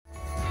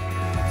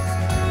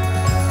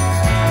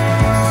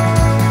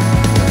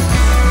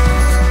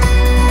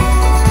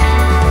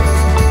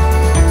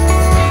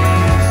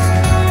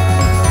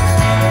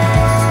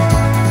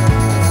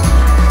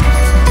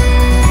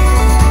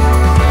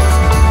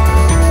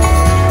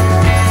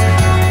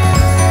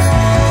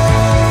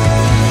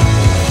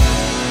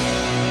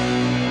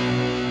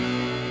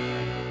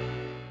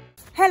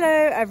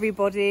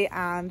everybody,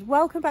 and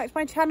welcome back to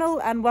my channel,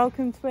 and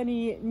welcome to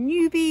any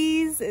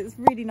newbies. It's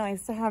really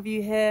nice to have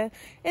you here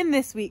in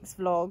this week's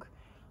vlog.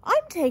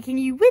 I'm taking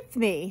you with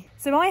me.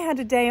 So I had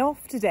a day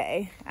off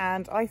today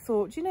and I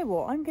thought, you know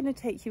what, I'm going to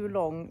take you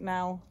along.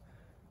 Now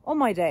on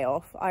my day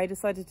off I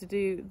decided to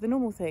do the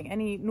normal thing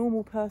any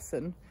normal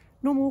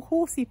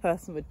horsey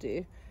person would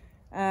do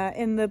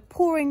in the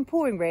pouring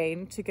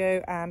rain, to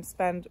go and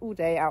spend all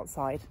day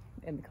outside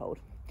in the cold.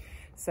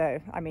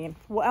 So, I mean,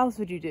 what else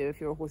would you do if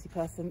you're a horsey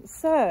person?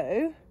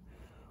 So,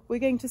 we're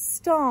going to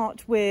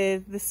start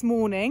with this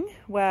morning,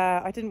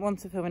 where I didn't want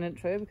to film an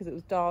intro because it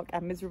was dark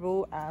and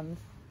miserable and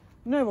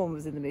no one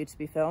was in the mood to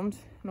be filmed,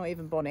 not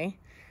even Bonnie.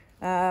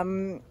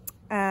 And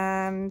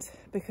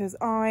because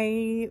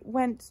I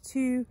went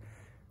to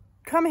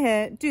come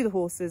here, do the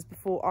horses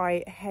before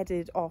I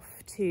headed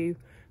off to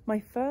my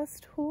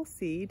first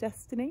horsey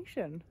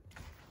destination.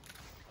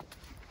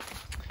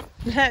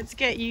 Let's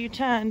get you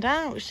turned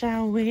out,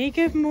 shall we?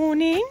 Good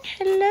morning.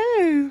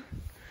 Hello.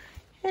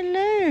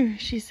 Hello.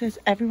 She says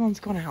everyone's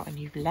gone out and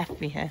you've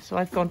left me here. So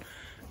I've gone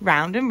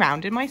round and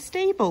round in my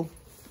stable.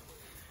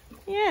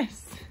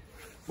 Yes.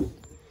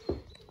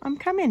 I'm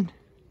coming.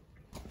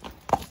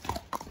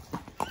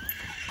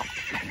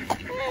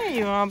 There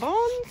you are,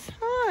 Bonds.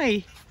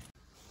 Hi.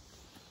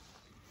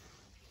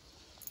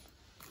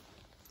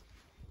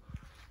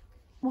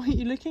 What are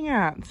you looking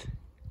at?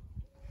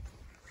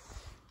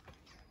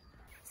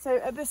 So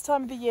at this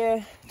time of the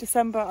year,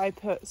 December, I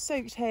put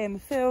soaked hay in the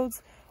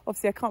fields.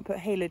 Obviously I can't put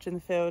haylage in the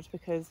field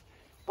because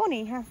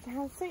Bonnie has to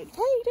have soaked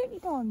hay, don't you,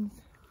 Bonds?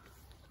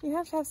 You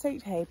have to have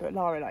soaked hay, but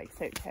Lara likes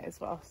soaked hay as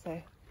well, so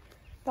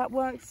that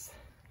works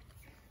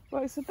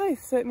for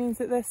both. So it means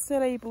that they're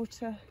still able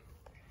to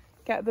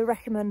get the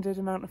recommended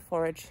amount of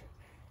forage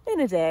in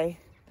a day,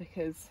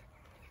 because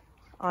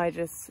I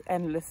just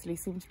endlessly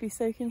seem to be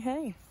soaking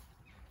hay.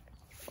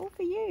 All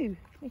for you,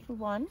 little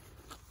one.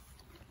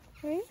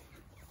 Okay?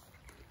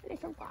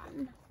 Little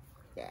one.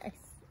 Yes.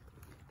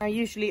 Now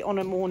usually on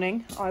a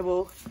morning I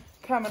will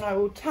come and I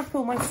will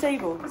tackle my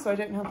stable so I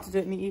don't have to do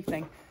it in the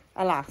evening.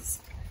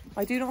 Alas,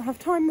 I do not have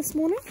time this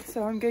morning,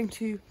 so I'm going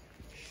to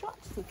shut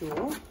the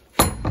door,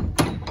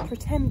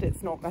 pretend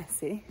it's not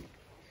messy,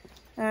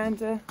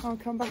 and I'll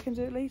come back and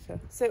do it later.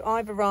 So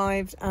I've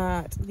arrived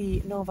at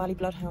the Narre Valley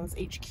Bloodhounds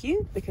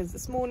HQ because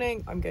this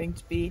morning I'm going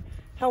to be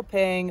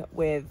helping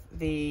with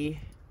the,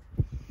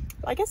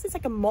 I guess it's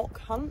like a mock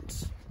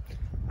hunt.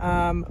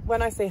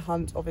 When I say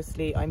hunt,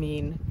 obviously I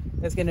mean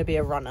there's going to be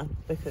a runner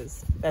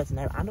because there's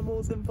no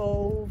animals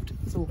involved.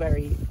 It's all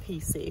very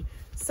PC.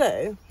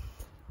 So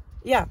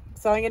yeah,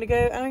 so I'm going to go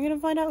and I'm going to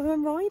find out who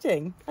I'm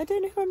riding. I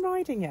don't know who I'm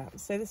riding yet,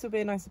 so this will be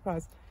a nice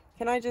surprise.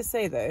 Can I just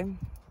say though,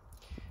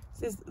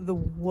 this is the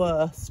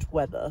worst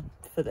weather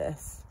for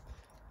this.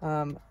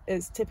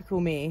 It's typical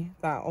me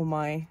that on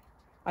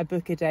I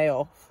book a day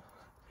off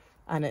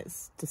and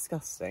it's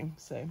disgusting.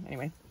 So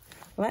anyway,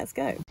 let's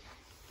go.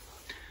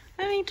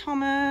 Hi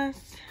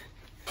Thomas.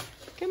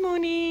 Good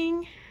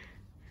morning.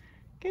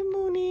 Good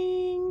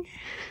morning.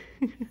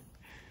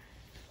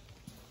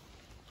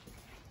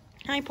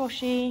 Hi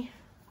Poshy.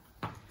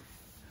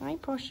 Hi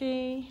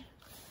Poshy.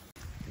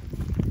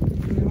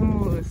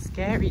 Oh,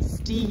 scary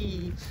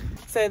Steve.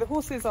 So the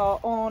horses are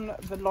on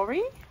the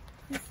lorry.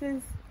 This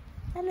is,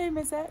 hello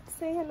Mizette,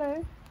 say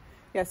hello.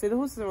 Yeah, so the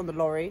horses are on the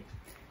lorry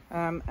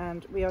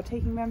and we are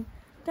taking them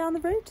down the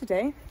road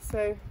today.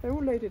 So they're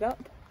all loaded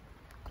up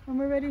and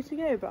we're ready to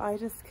go, but I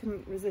just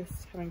couldn't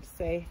resist having to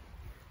say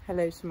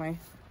hello to my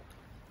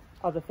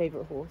other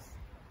favourite horse.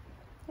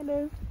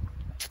 Hello.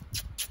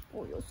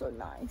 Oh, you're so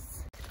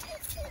nice.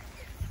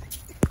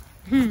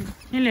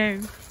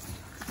 Hello.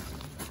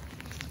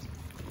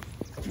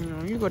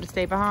 Oh, you've got to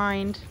stay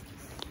behind.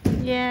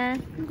 Yeah,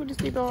 you've got to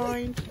stay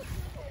behind.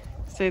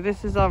 So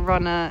this is our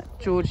runner,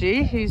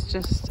 Georgie, who's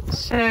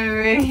just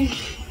showing.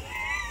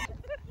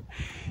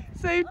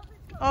 So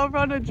our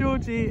runner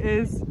Georgie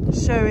is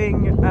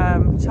showing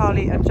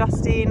Charlie and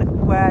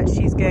Justine where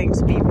she's going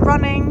to be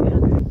running.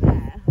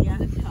 There, yeah,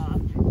 the top.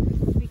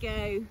 We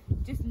go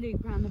just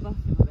loop around the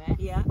bottom of it.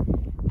 Yeah.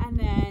 And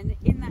then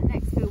in that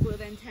next hill we'll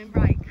then turn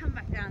right, come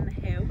back down the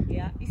hill.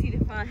 Yeah. You see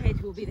the far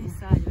hedge will be this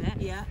side of it.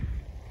 Yeah.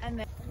 And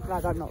then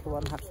glad I'm not the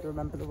one who has to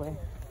remember the way.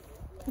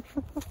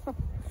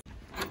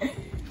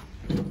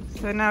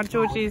 So now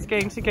Georgie's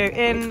going to go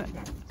in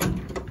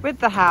with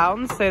the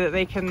hounds so that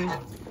they can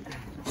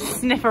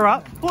sniff her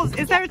up.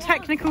 Is there a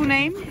technical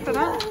name for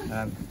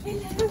that?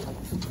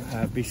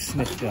 Be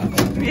sniffed up.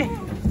 Yeah.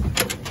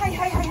 hey,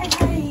 hey, hey, hey,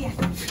 hey.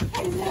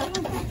 Hello.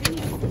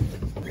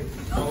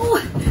 Oh.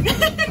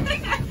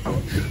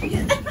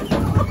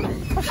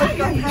 Hi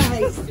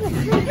guys.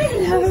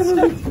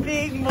 Hello.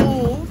 Big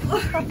move.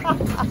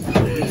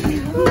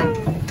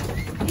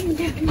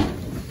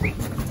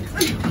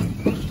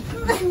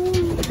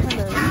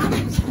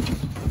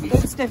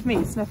 Don't sniff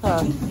me, sniff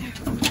her.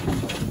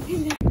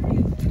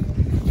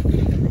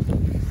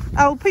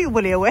 Oh, put your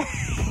woolly away.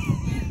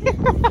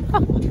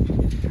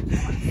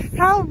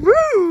 How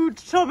rude,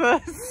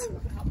 Thomas.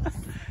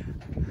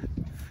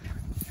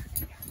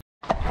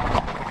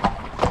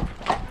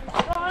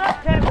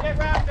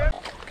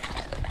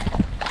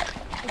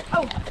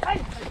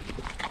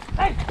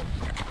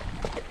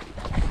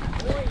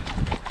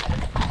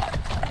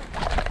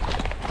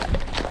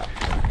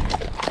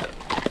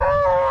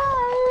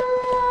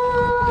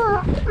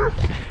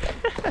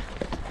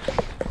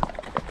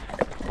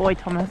 boy,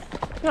 Thomas.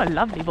 You're a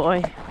lovely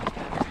boy.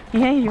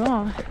 Yeah, you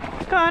are.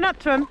 Go on, up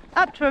to him.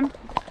 Up to him.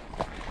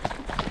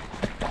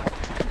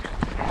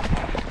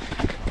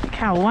 Look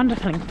how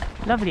wonderfully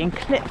lovely and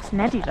clipped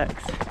Neddy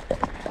looks.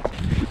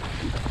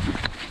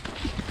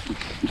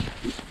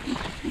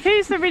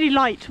 Who's the really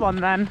light one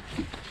then?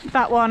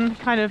 That one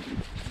kind of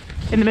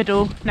in the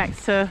middle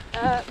next to...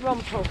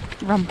 Rumpel.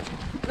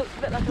 Rumpel. Looks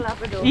a bit like a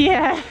Labrador.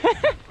 Yeah.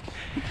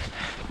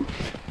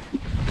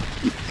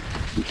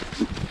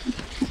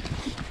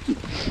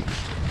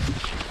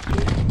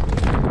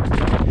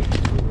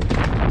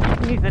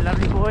 He's a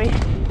lovely boy. So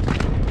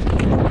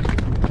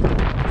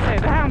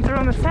the hounds are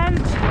on the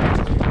scent.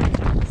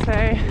 So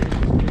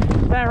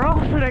they're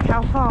off. Look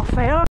how fast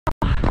they are.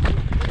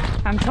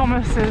 And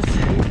Thomas is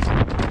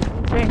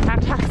doing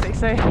fantastic.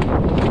 So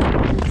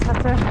just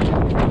have to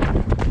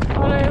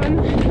follow and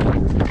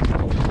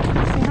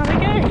see how they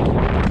go.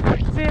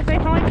 See if they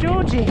find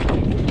Georgie.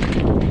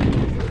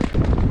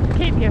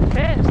 Keep you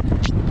fit,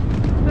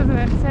 doesn't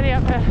it? Steady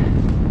up there.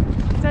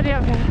 Steady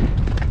up there.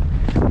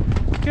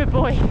 Good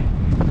boy.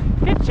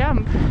 Good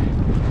jump.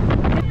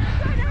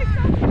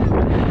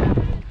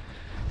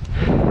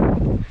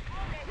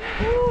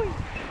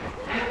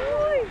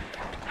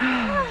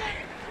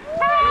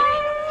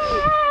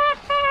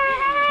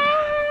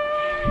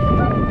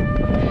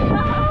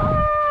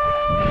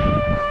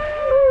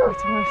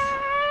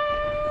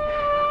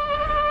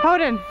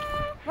 Holden.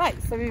 Right,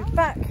 so we're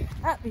back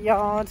at the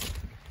yard.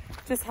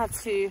 Just had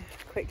to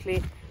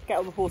quickly get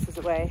all the horses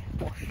away,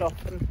 washed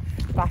off and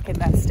back in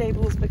their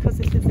stables because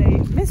it is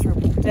a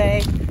miserable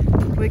day.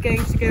 We're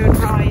going to go and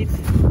ride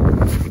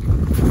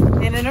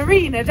in an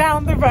arena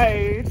down the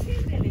road.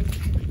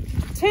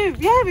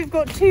 We've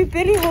got two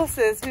Billy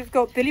horses. We've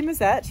got Billy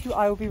Mazette, who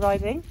I will be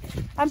riding,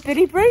 and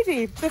Billy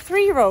Brody, the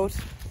 3-year-old,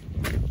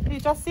 who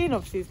Justine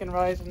obviously is going to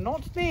ride, and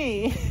not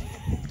me.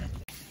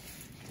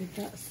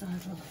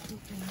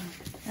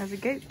 There's a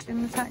goat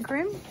in the tack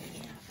room.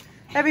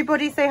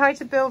 Everybody say hi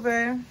to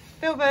Bilbo.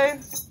 Bilbo.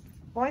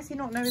 Why does he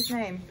not know his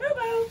name?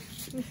 Bilbo.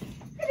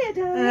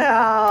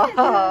 Hello.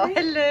 Oh,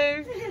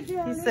 hello.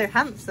 Hello. He's so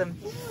handsome.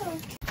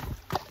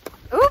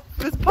 Oh,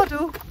 there's a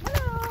puddle.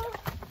 Hello.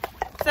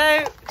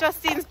 So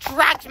Justine's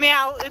dragged me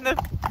out in the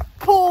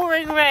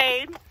pouring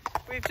rain.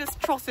 We've just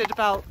trotted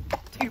about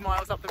 2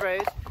 miles up the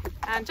road.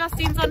 And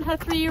Justine's on her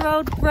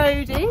 3-year-old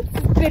Brody,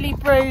 Billy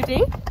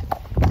Brody.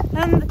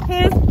 And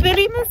here's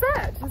Billy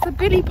Mazette. It's a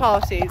Billy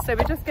party. So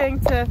we're just going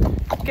to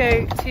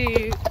go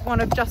to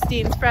one of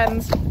Justine's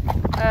friends.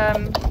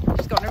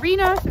 She's got an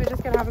arena, so we're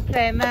just going to have a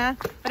play in there.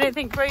 I don't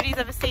think Brody's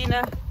ever seen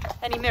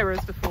any mirrors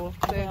before,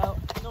 so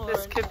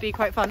this could be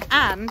quite fun.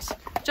 And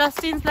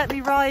Justine's let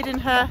me ride in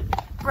her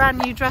brand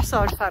new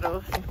dressage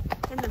saddle.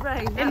 In the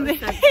rain. In the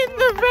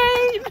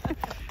rain.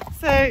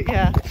 So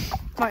yeah,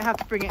 might have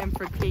to bring it in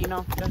for a clean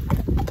after.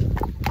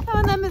 Come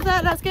on then,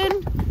 Mazette, let's go.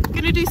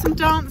 Gonna do some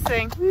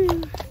dancing.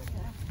 Woo.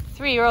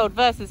 3-year-old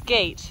versus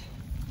gate.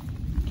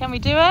 Can we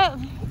do it?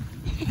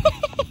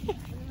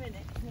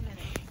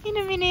 In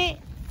a minute.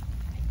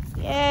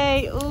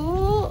 Yay.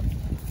 Ooh.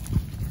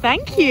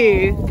 Thank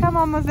you. Come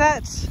on,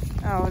 Mazette.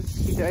 Oh, I'll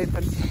just keep it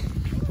open.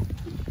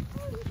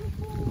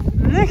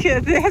 Look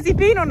at this. Has he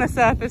been on a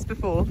surface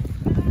before?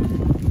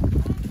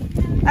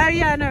 Oh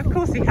yeah, no, of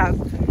course he has.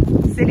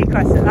 Silly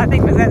question. I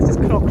think Mazette's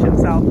just clocked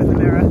himself in the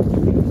mirror.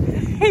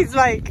 He's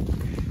like,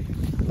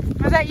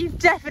 Mazette, you've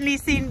definitely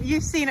seen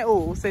it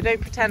all, so don't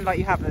pretend like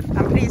you haven't.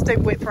 And please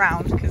don't whip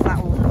round, because that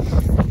will...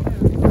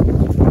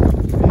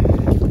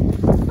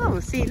 Oh,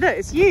 see, look,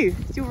 it's you.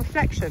 It's your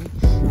reflection.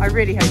 I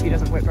really hope he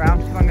doesn't whip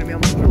round, because I'm going to be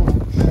on the floor.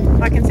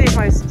 I can see if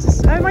my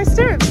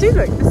stirrups do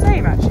look the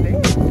same, actually.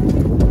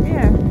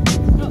 Yeah.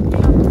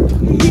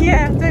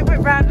 Yeah, don't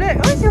whip round. Look,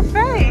 oh, it's your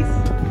face.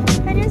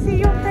 Can you see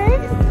your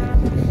face?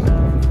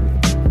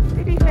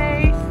 Baby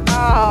face.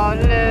 Oh,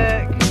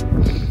 look.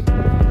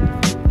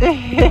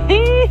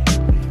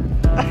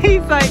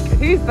 He's like,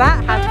 who's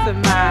that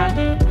handsome man?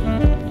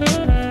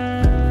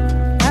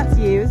 That's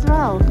you as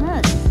well, isn't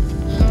it?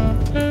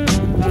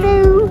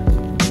 Hello.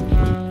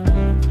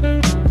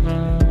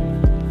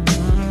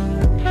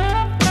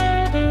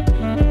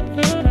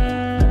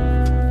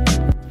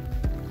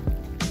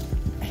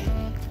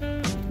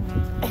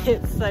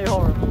 It's so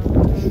horrible,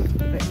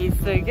 but he's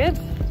so good.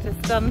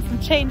 Just done some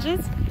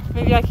changes.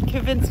 Maybe I can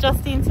convince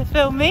Justine to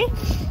film me,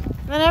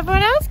 and then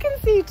everyone else can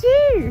see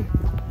too.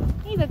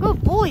 He's a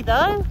good boy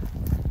though,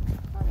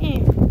 aren't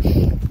you?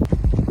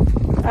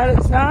 That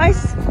looks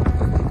nice.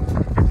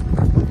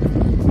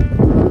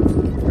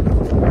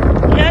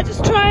 Yeah,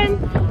 just try and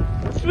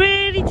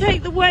really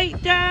take the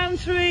weight down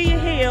through your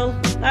heel.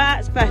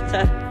 That's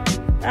better.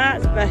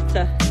 That's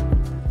better.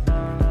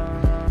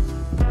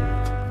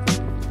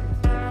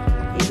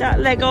 Keep that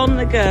leg on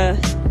the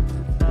girth.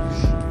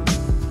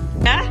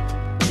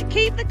 Yeah, to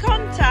keep the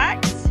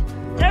contact.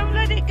 Don't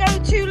let it go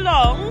too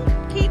long.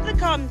 Keep the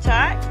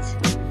contact.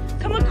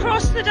 Come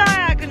across the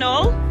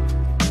diagonal,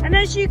 and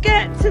as you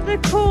get to the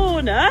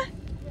corner,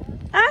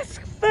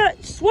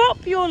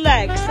 swap your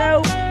legs.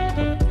 So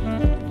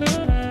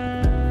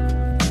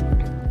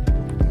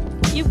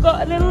you we've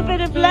got a little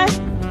bit of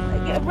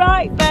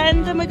right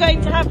bend, and we're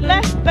going to have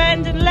left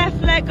bend and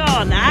left leg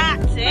on.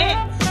 That's it.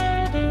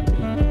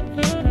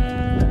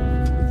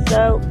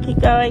 So keep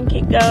going,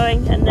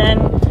 and then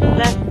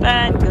left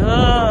bend.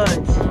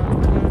 Good.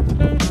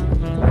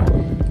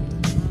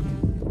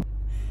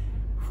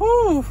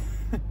 Whew.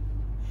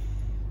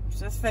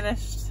 Just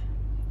finished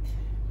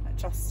at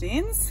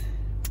Justine's.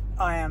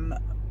 I am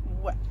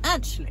wet.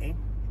 Actually,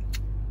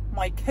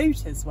 my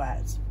coat is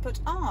wet, but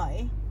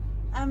I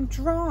am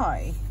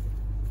dry.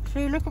 So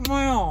you look at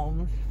my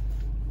arm.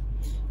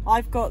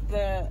 I've got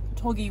the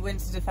Toggy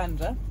Winter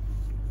Defender,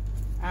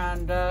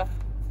 and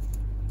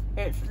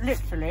it's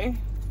literally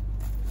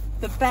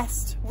the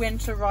best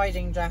winter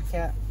riding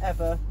jacket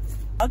ever.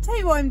 I'll tell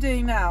you what I'm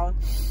doing now.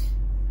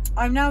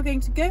 I'm now going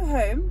to go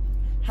home,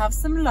 have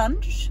some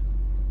lunch.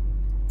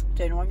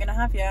 Don't know what I'm going to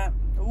have yet.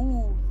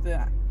 Ooh,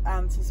 the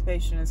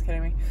anticipation is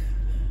killing me.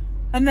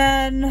 And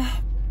then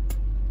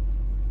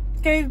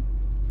go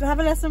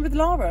have a lesson with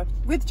Laragh,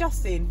 with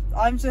Justine.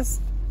 I'm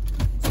just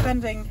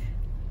spending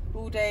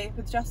all day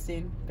with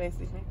Justine,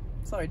 basically.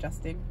 Sorry,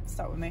 Justine,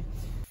 stuck with me.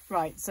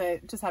 Right, so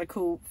just had a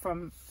call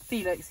from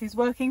Felix, who's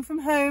working from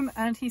home,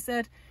 and he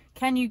said,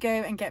 can you go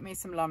and get me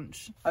some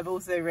lunch? I've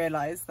also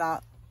realised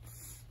that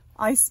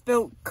I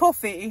spilt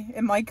coffee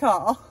in my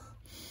car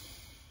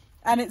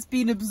and it's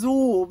been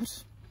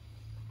absorbed.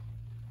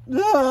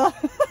 Ugh.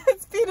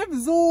 It's been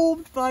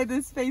absorbed by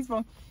this face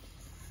mask.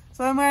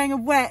 So I'm wearing a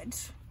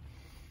wet,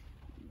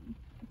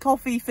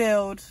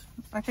 coffee-filled,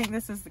 I think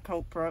this is the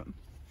culprit,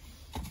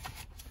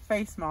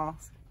 face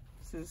mask.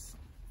 This is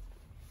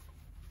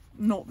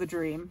not the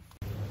dream.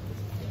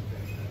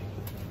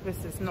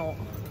 This is not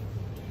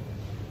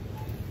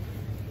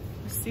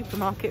a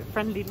supermarket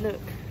friendly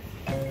look.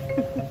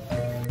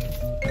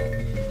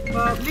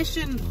 Well,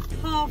 mission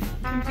half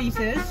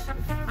completed.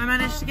 I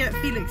managed to get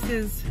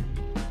Felix's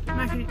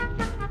macaroni,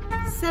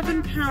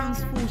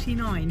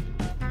 £7.49.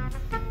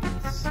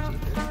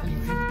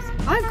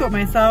 Stupid. I've got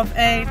myself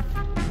a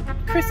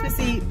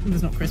Christmassy, well,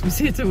 it's not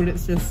Christmassy at all,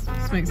 it's just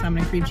smoked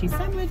salmon and cream cheese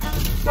sandwich.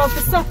 Well,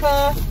 for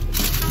supper,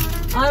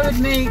 I would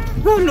make,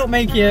 well, not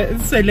make it,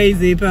 it's so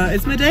lazy, but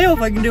it's my day off,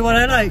 I can do what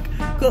I like.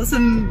 Got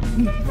some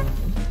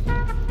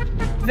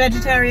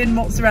vegetarian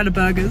mozzarella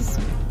burgers,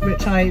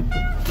 which I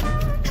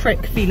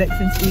trick Felix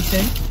into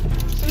eating.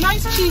 Some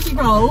nice cheesy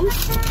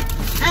rolls.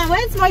 And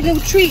where's my little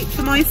treat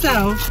for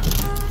myself?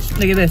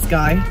 Look at this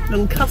guy,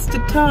 little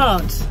custard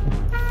tart.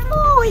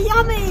 Oh,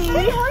 yummy. Oh,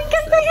 you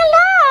can say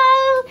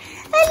hello.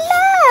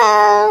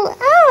 Hello. Oh,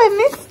 I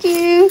missed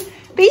you.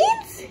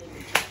 Beans?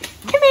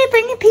 Come here,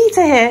 bring your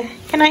Peter here.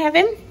 Can I have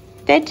him?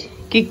 Dead?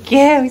 Good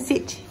girl,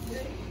 sit.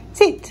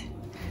 Sit.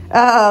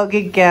 Oh,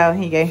 good girl,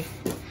 here you go.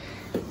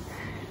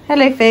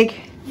 Hello, Fig.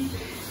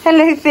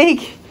 Hello,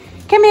 Fig.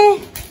 Come here.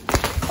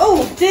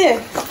 Oh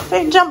dear,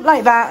 don't jump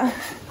like that.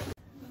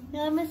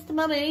 Yeah, I missed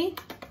Mummy.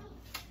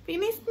 Have you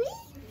missed me?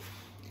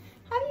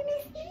 Have you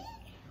missed me?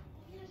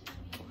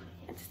 I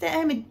had to stay at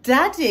home with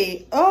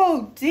Daddy.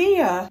 Oh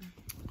dear.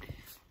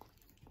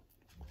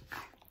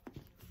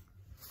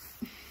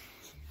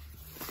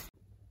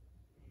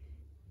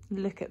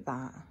 Look at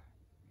that.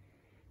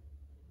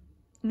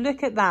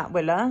 Look at that,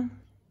 Willa.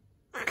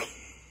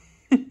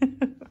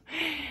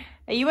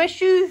 Are you a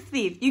shoe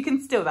thief? You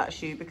can steal that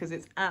shoe because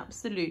it's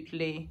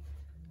absolutely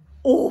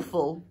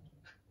awful.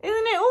 Isn't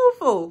it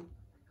awful?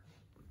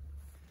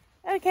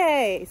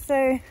 Okay,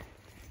 so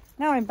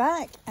now I'm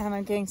back and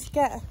I'm going to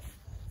get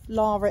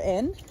Laragh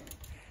in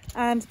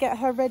and get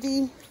her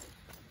ready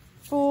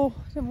for,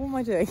 what am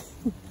I doing?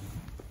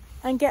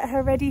 And get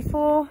her ready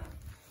for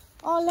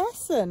our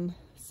lesson.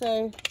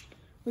 So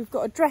we've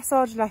got a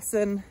dressage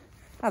lesson,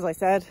 as I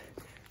said,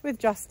 with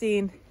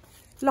Justine.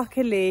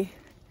 Luckily,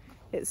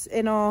 it's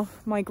in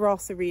my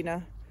grass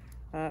arena,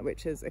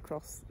 which is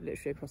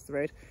literally across the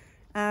road.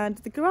 And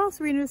the grass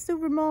arena is still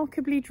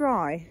remarkably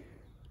dry,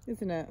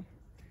 isn't it?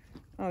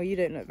 Oh, you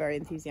don't look very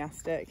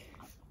enthusiastic,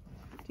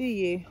 do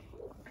you?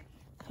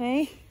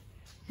 Hey?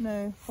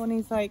 No,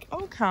 Bonnie's like,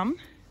 I'll come.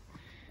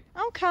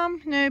 I'll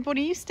come. No,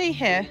 Bonnie, you stay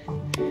here.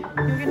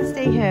 You're gonna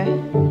stay here.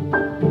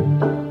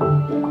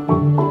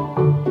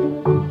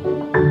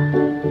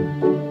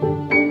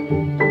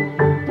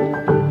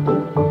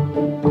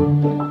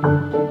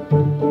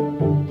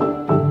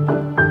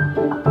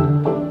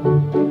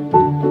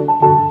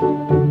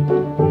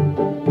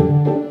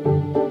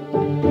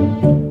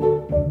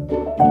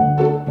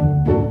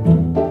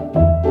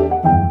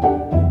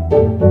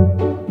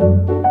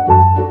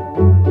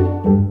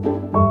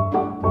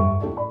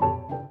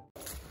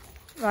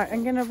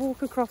 I'm going to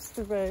walk across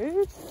the road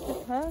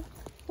with her.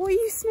 What are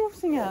you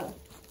snorting at?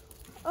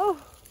 Oh,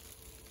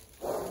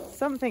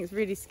 something's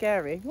really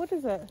scary. What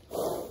is it?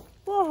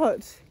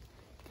 What?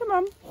 Come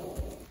on.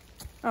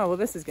 Oh, well,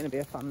 this is going to be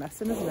a fun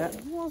lesson, isn't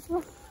it? What's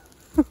wrong?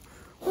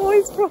 What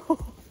is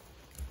wrong?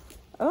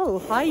 Oh,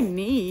 high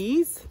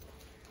knees.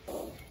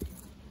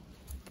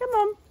 Come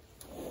on.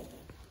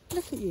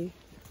 Look at you.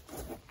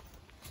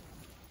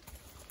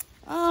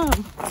 Oh,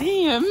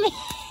 dear me.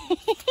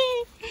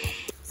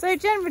 So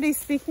generally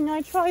speaking,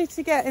 I try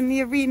to get in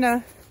the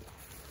arena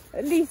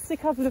at least a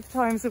couple of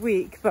times a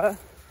week, but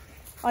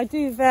I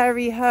do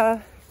vary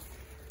her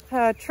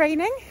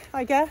training,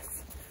 I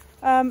guess,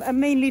 and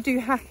mainly do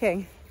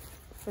hacking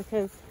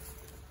because,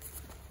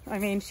 I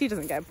mean, she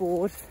doesn't get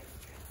bored.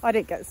 I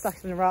don't get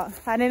stuck in a rut.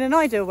 And in an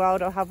ideal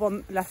world, I'll have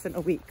one lesson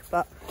a week,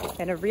 but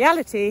in a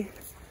reality,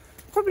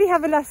 probably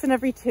have a lesson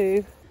every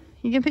 2.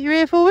 You can put your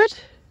ear forward?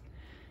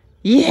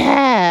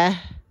 Yeah.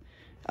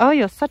 Oh,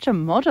 you're such a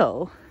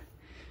model.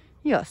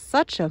 You're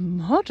such a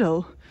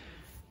model.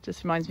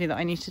 Just reminds me that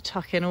I need to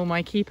tuck in all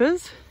my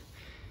keepers.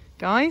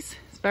 Guys,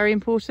 it's very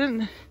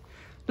important.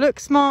 Look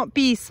smart,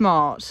 be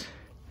smart.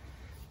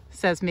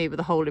 Says me with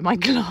a hole in my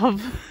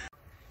glove.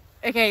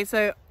 Okay,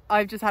 so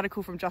I've just had a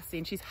call from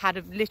Justine. She's had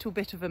a little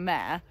bit of a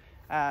mare,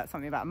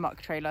 something about a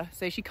muck trailer.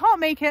 So she can't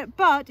make it,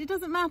 but it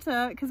doesn't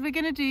matter because we're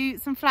gonna do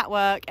some flat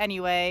work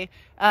anyway.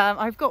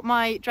 I've got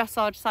my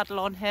dressage saddle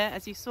on here,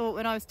 as you saw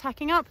when I was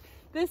tacking up.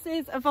 This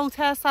is a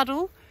Voltaire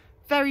saddle.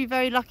 Very,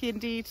 very lucky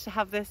indeed to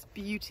have this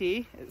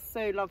beauty. It's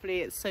so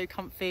lovely, it's so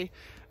comfy.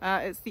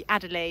 It's the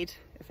Adelaide,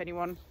 if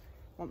anyone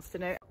wants to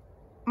know.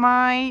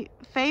 My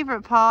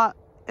favourite part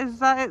is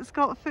that it's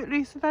got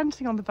Footluce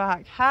eventing on the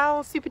back.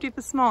 How super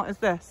duper smart is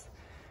this?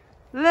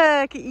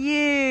 Look at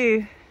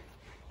you.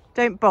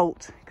 Don't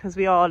bolt, because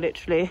we are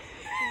literally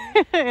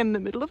in the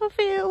middle of a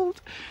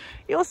field.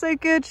 You're so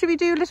good. Should we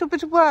do a little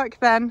bit of work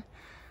then?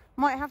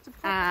 Might have to.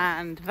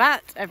 And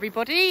that,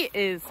 everybody,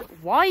 is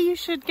why you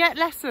should get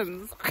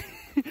lessons.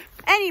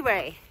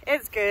 Anyway,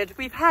 it's good.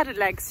 We've had a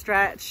leg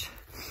stretch.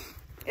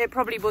 It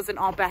probably wasn't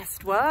our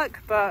best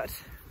work, but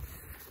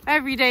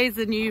every day is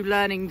a new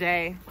learning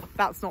day.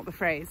 That's not the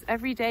phrase.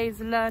 Every day is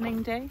a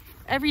learning day.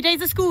 Every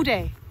day's a school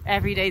day.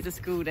 Every day's a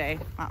school day.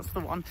 That's the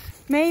one.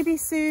 Maybe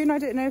soon, I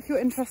don't know if you're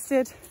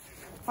interested,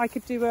 I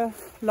could do a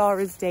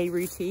Larah's day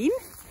routine.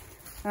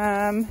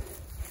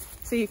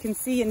 So you can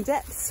see in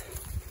depth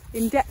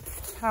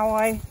how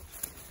I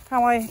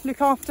look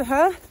after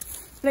her.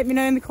 Let me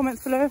know in the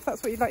comments below if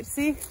that's what you'd like to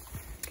see.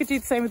 Could do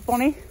the same with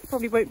Bonnie.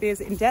 Probably won't be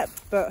as in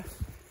depth, but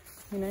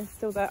you know,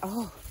 still there.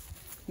 Oh,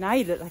 now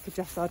you look like a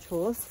dressage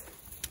horse.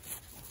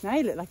 Now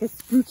you look like a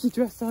spooky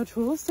dressage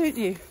horse, don't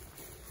you?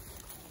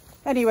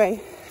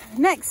 Anyway,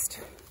 next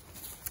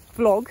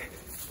vlog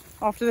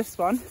after this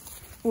one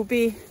will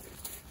be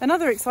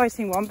another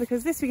exciting one,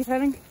 because this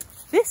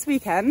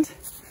weekend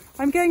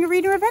I'm going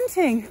arena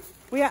eventing.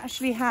 We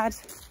actually had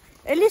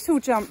a little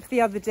jump the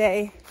other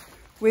day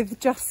with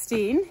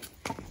Justine,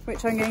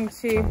 which I'm going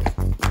to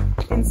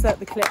insert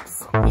the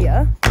clips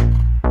here.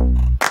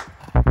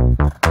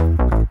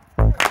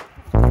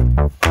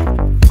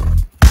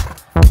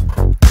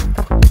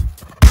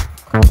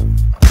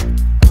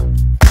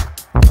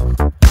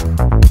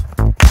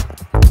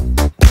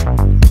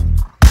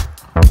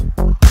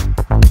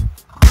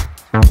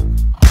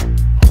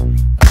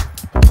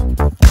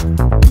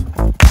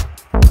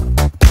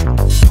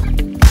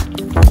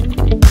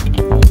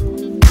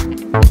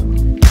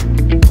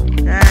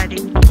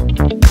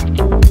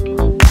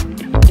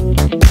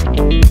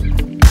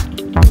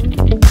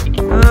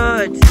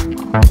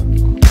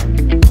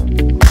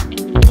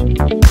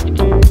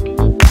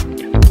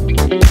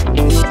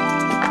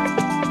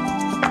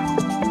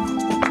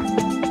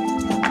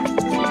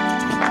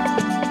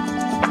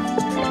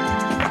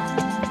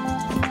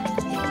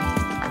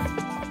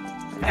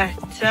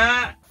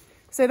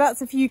 So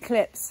that's a few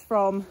clips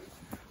from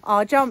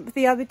our jump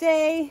the other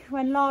day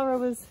when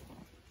Laragh was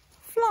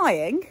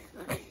flying.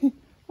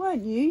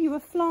 Weren't you? You were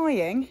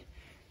flying.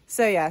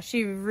 So yeah,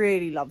 she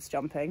really loves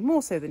jumping,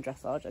 more so than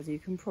dressage, as you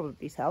can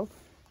probably tell.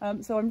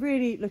 So I'm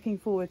really looking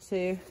forward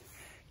to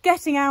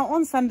getting out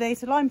on Sunday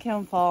to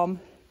Limekiln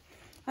Farm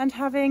and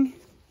having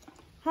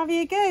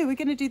a go. We're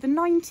going to do the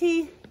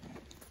 90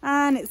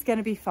 and it's going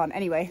to be fun.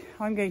 Anyway,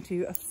 I'm going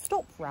to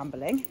stop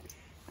rambling,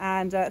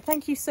 and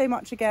thank you so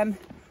much again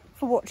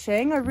for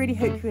watching. I really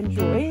hope you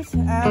enjoyed,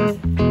 and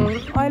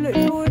I look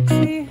forward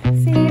to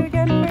seeing you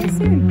again very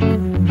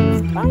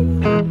soon.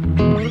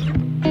 Bye.